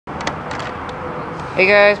Hey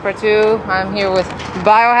guys, part 2. I'm here with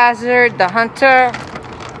Biohazard, the hunter,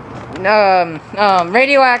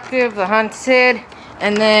 Radioactive, the hunted,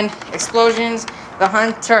 and then Explosions, the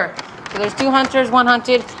hunter. So there's 2 hunters, 1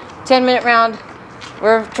 hunted, 10-minute round.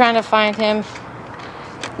 We're trying to find him.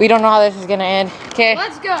 We don't know how this is gonna end. Okay.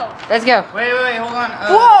 Let's go. Let's go. Wait, hold on.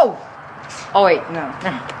 Whoa! Oh wait, no.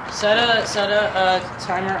 Set a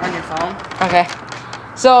timer on your phone. Okay.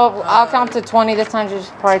 So I'll count to 20. This time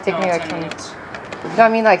just probably take me like 20 minutes. No, I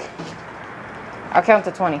mean like I'll count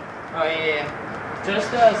to 20. Oh yeah.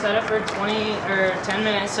 Just set it for 20 or 10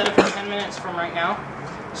 minutes. Set it for 10 minutes from right now.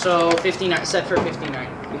 So 59. Set for 59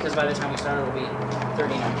 because by the time we start, it'll be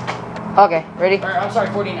 39. Okay, ready? Or I'm sorry,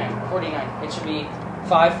 49. 49. It should be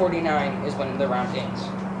 5:49 is when the round ends.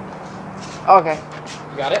 Okay.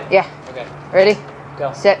 You got it? Yeah. Okay. Ready?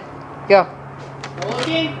 Go. Set. Go.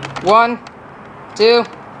 Looking. 1, 2,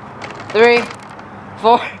 3,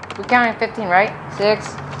 4. We're counting 15, right?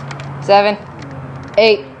 6, 7,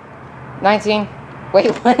 8, 19.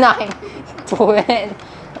 Wait, 9, 10,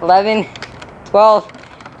 11, 12,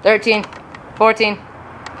 13, 14,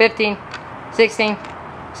 15, 16,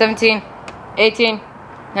 17, 18,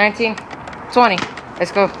 19, 20.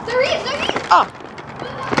 Let's go. There he is. Oh!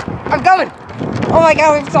 I'm going! Oh my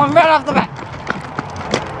god, we've gone right off the bat.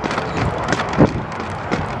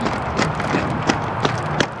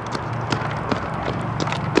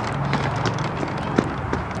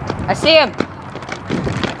 I see him.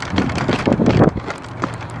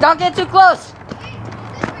 Don't get too close.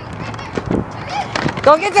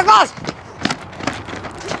 Don't get too close.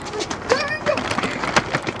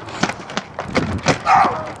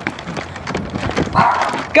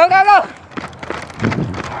 Go, go, go.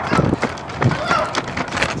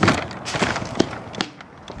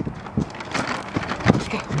 Let's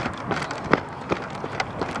go.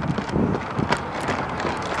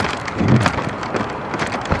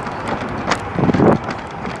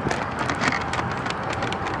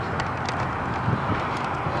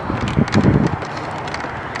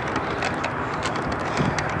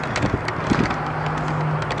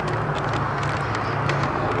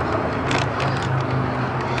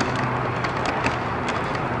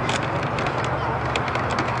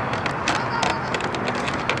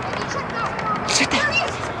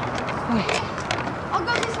 I'll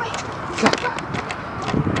go this way.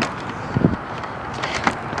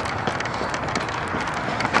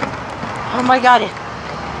 Oh my god. It's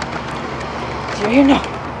right here now.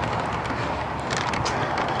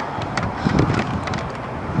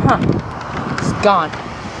 Huh. It's gone.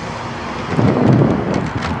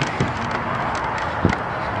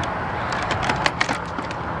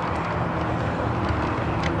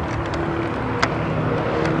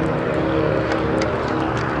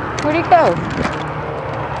 Where'd he go?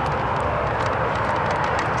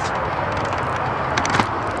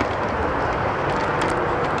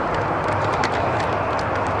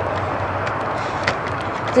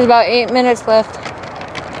 There's about 8 minutes left.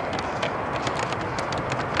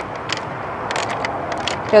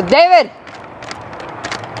 Yo, David!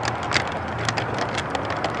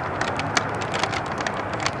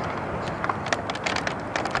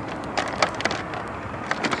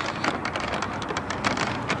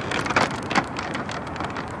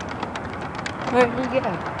 Where did he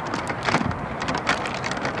go?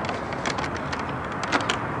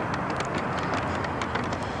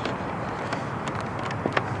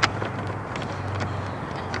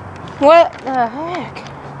 What the heck?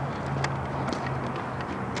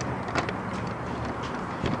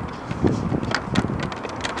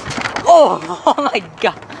 Oh my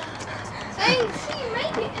god. I didn't see you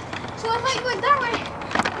make it. So I thought you went that way.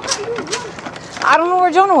 I thought you were going. I don't know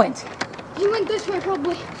where Jonah went. He went this way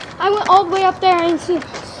probably. I went all the way up there. I didn't see him.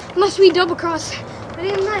 Unless we double crossed. But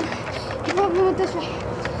even then, he probably went this way.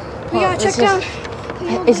 We Well, gotta check down.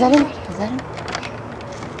 Is that him? Is that him?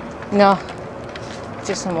 No.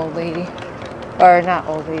 Just some old lady. Or not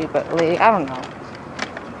old lady, but lady. I don't know.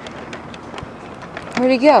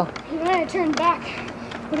 Where'd he go? He might have turned back.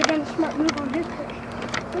 Would have been a smart move on his part.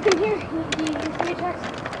 Look in here. He attacks.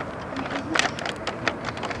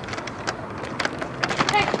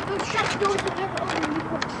 Hey, those shut doors will never open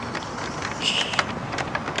before.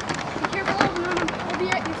 Be careful open them. I'll be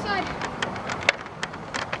at your side.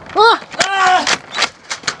 Ah!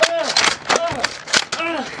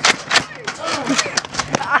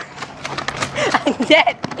 I'm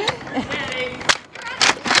dead.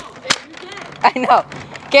 I know.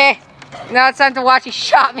 Okay. Now it's time to watch. He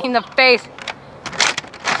shot me in the face.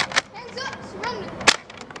 Hands up. Surrender.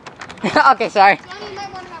 Okay, sorry. Johnny, you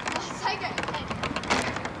might want to have less. I got your head.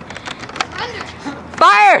 Surrender.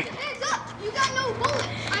 Fire! Hands up. You got no bullets.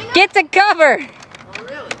 I know. Get to cover.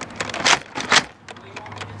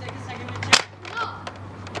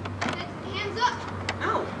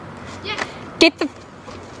 Get the.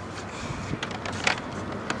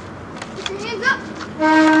 Put your hands up.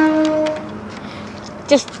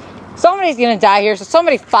 Just. Somebody's gonna die here, so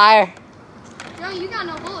somebody fire. No, you got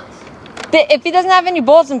no bullets. If he doesn't have any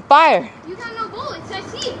bullets, then fire. You got no bullets, I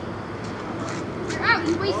see. You're out.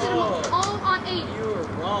 You wasted them all on 8. You were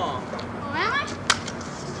wrong. Oh, am I?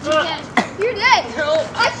 You're dead. You're dead. No.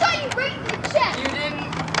 I saw you right in the chest. You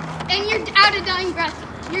didn't. And you're out of dying breath.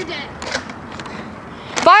 You're dead.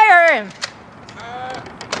 Fire him!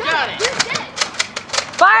 Got it. You're dead.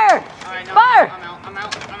 Fire! Alright, no, Fire! I'm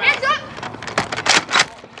out. Hands up.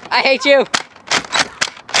 I hate you.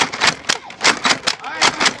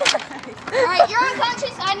 Alright, you're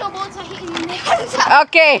unconscious. I have no bullets. I hate you. Hands up.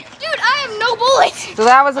 Okay, Dude, I have no bullets. so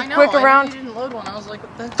that was a I know, quick I round. didn't load one. I was like,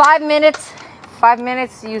 what the? 5 minutes. 5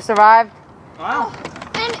 minutes. You survived. Wow.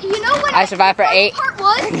 And you know what? I survived for the 8. part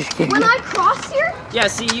was when I crossed here. Yeah,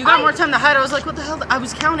 see, you got more time to hide. I was like, what the hell? I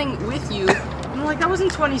was counting with you. I'm like, that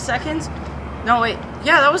wasn't 20 seconds. No, wait.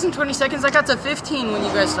 Yeah, that wasn't 20 seconds. I got to 15 when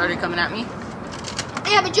you guys started coming at me.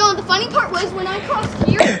 Yeah, but Joe, the funny part was when I crossed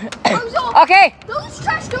here, I was all, Okay, those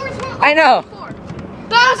trash doors weren't open I know. before.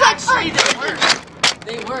 But I was like, Actually,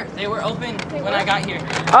 they were open when I got here.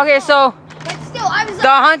 Okay, so but still, I was the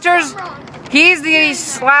hunters, wrong. he's the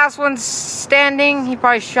last one standing. He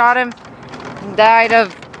probably shot him and died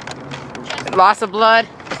of loss of blood.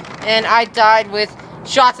 And I died with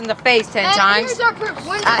shots in the face 10 And times. here's our proof.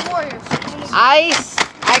 One's the warriors. I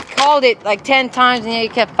called it like 10 times and he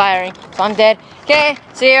kept firing. So I'm dead. Okay,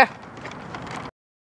 see ya.